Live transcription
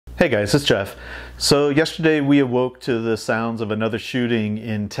Hey guys, it's Jeff. So yesterday we awoke to the sounds of another shooting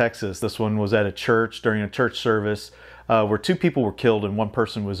in Texas. This one was at a church during a church service where two people were killed and one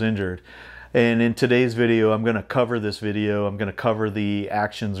person was injured. And in today's video, I'm going to cover this video. I'm going to cover the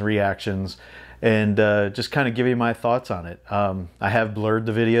actions, reactions, and just kind of give you my thoughts on it. I have blurred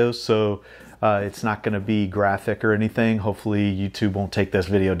the video, so it's not going to be graphic or anything. Hopefully YouTube won't take this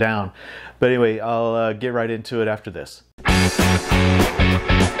video down. But anyway, I'll get right into it after this.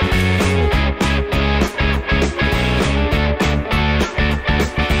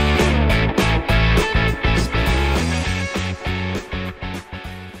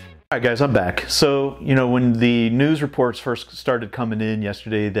 All right, guys, I'm back. So, when the news reports first started coming in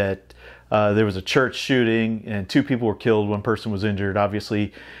yesterday that there was a church shooting and two people were killed, one person was injured,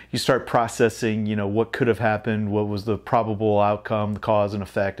 obviously you start processing, what could have happened, what was the probable outcome, the cause and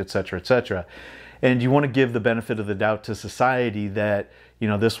effect, etc., etc. And you want to give the benefit of the doubt to society that,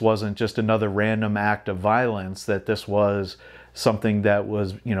 this wasn't just another random act of violence, that this was something that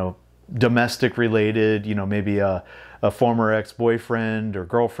was, domestic related, maybe a former ex-boyfriend or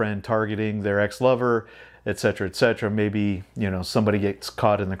girlfriend targeting their ex-lover, etc., etc. Maybe, somebody gets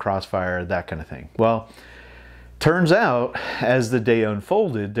caught in the crossfire, that kind of thing. Well, turns out as the day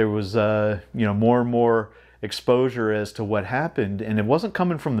unfolded, there was, more and more exposure as to what happened, and it wasn't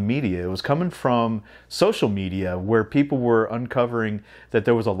coming from the media. It was coming from social media, where people were uncovering that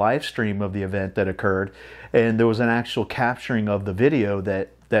there was a live stream of the event that occurred, and there was an actual capturing of the video that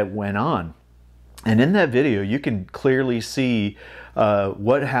went on. And in that video, you can clearly see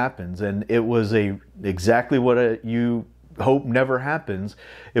what happens, and it was exactly what you hope never happens.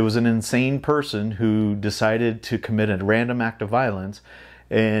 It was an insane person who decided to commit a random act of violence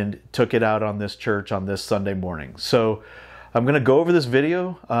and took it out on this church on this Sunday morning. So I'm going to go over this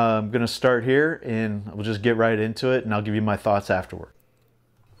video. I'm going to start here, and we'll just get right into it, and I'll give you my thoughts afterward.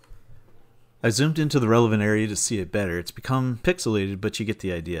 I zoomed into the relevant area to see it better. It's become pixelated, but you get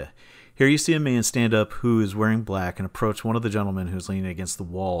the idea. Here you see a man stand up who is wearing black and approach one of the gentlemen who's leaning against the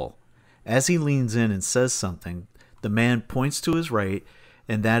wall. As he leans in and says something, the man points to his right,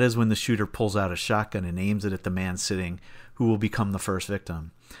 and that is when the shooter pulls out a shotgun and aims it at the man sitting, who will become the first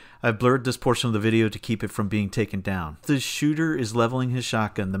victim. I've blurred this portion of the video to keep it from being taken down. The shooter is leveling his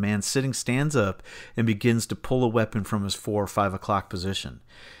shotgun. The man sitting stands up and begins to pull a weapon from his 4 or 5 o'clock position.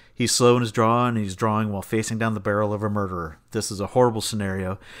 He's slow in his draw, and he's drawing while facing down the barrel of a murderer. This is a horrible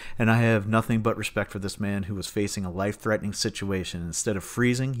scenario, and I have nothing but respect for this man who was facing a life-threatening situation. Instead of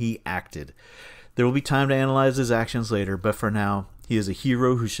freezing, he acted. There will be time to analyze his actions later, but for now, he is a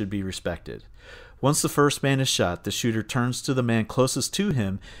hero who should be respected. Once the first man is shot, the shooter turns to the man closest to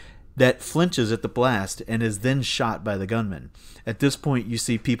him that flinches at the blast and is then shot by the gunman. At this point, you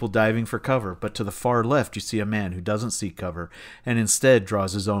see people diving for cover, but to the far left, you see a man who doesn't seek cover and instead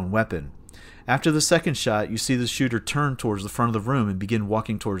draws his own weapon. After the second shot, you see the shooter turn towards the front of the room and begin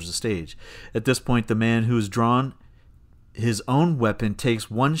walking towards the stage. At this point, the man who has drawn his own weapon takes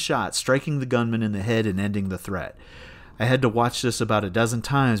one shot, striking the gunman in the head and ending the threat. I had to watch this about a dozen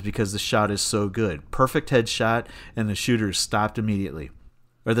times because the shot is so good. Perfect headshot, and the shooter is stopped immediately.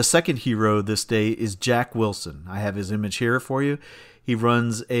 The second hero this day is Jack Wilson. I have his image here for you. He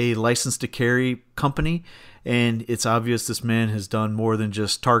runs a license to carry company, and it's obvious this man has done more than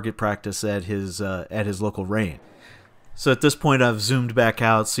just target practice at his local range. So at this point, I've zoomed back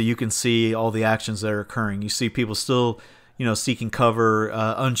out so you can see all the actions that are occurring. You see people still, seeking cover,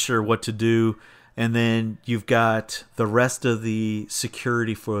 unsure what to do. And then you've got the rest of the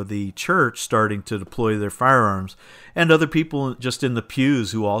security for the church starting to deploy their firearms, and other people just in the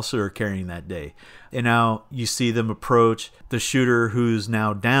pews who also are carrying that day. And now you see them approach the shooter who's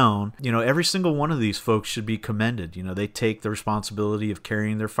now down. Every single one of these folks should be commended. They take the responsibility of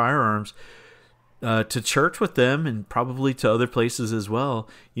carrying their firearms to church with them, and probably to other places as well.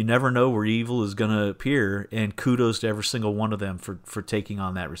 You never know where evil is going to appear, and kudos to every single one of them for taking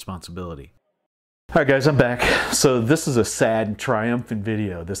on that responsibility. All right, guys, I'm back. So this is a sad and triumphant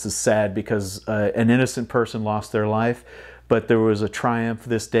video. This is sad because an innocent person lost their life, but there was a triumph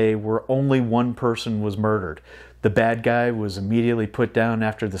this day where only one person was murdered. The bad guy was immediately put down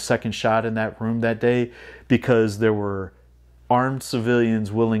after the second shot in that room that day because there were armed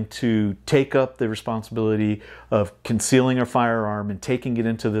civilians willing to take up the responsibility of concealing a firearm and taking it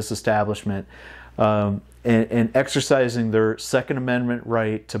into this establishment and exercising their Second Amendment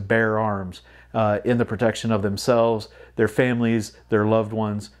right to bear arms in the protection of themselves, their families, their loved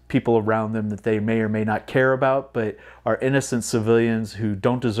ones, people around them that they may or may not care about, but are innocent civilians who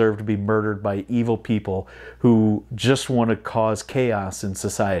don't deserve to be murdered by evil people who just want to cause chaos in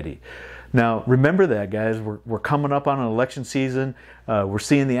society. Now, remember that, guys. We're coming up on an election season. We're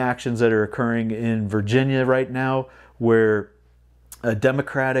seeing the actions that are occurring in Virginia right now, where a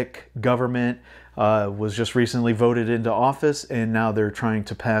Democratic government was just recently voted into office, and now they're trying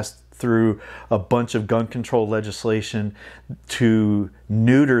to pass through a bunch of gun control legislation to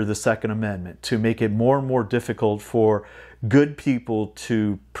neuter the Second Amendment, to make it more and more difficult for good people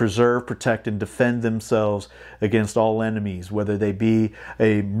to preserve, protect, and defend themselves against all enemies, whether they be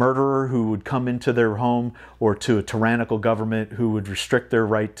a murderer who would come into their home or to a tyrannical government who would restrict their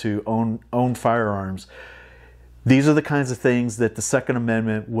right to own firearms. These are the kinds of things that the Second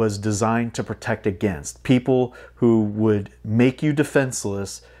Amendment was designed to protect against. People who would make you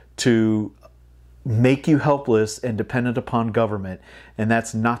defenseless, to make you helpless and dependent upon government. And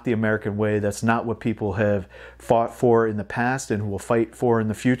that's not the American way. That's not what people have fought for in the past and will fight for in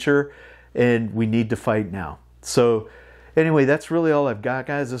the future. And we need to fight now. So anyway, that's really all I've got,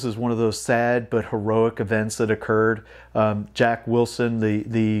 guys. This is one of those sad but heroic events that occurred. Jack Wilson,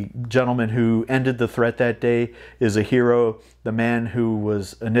 the gentleman who ended the threat that day, is a hero. The man who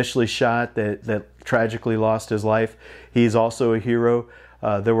was initially shot that tragically lost his life, he's also a hero.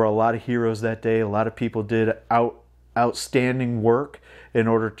 There were a lot of heroes that day. A lot of people did outstanding work in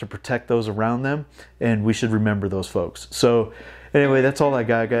order to protect those around them, and we should remember those folks. So anyway, that's all I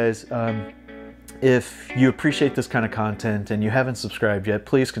got, guys. If you appreciate this kind of content and you haven't subscribed yet,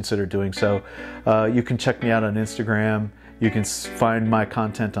 please consider doing so. You can check me out on Instagram. You can find my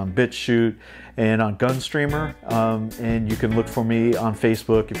content on BitChute and on Gunstreamer. And you can look for me on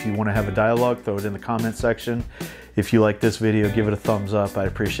Facebook if you want to have a dialogue. Throw it in the comment section. If you like this video, give it a thumbs up. I'd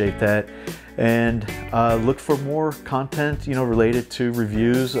appreciate that. And look for more content, related to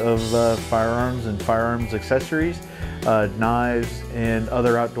reviews of firearms and firearms accessories, knives, and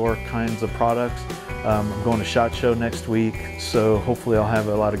other outdoor kinds of products. I'm going to SHOT Show next week, so hopefully I'll have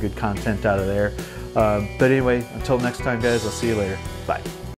a lot of good content out of there. But anyway, until next time, guys, I'll see you later. Bye.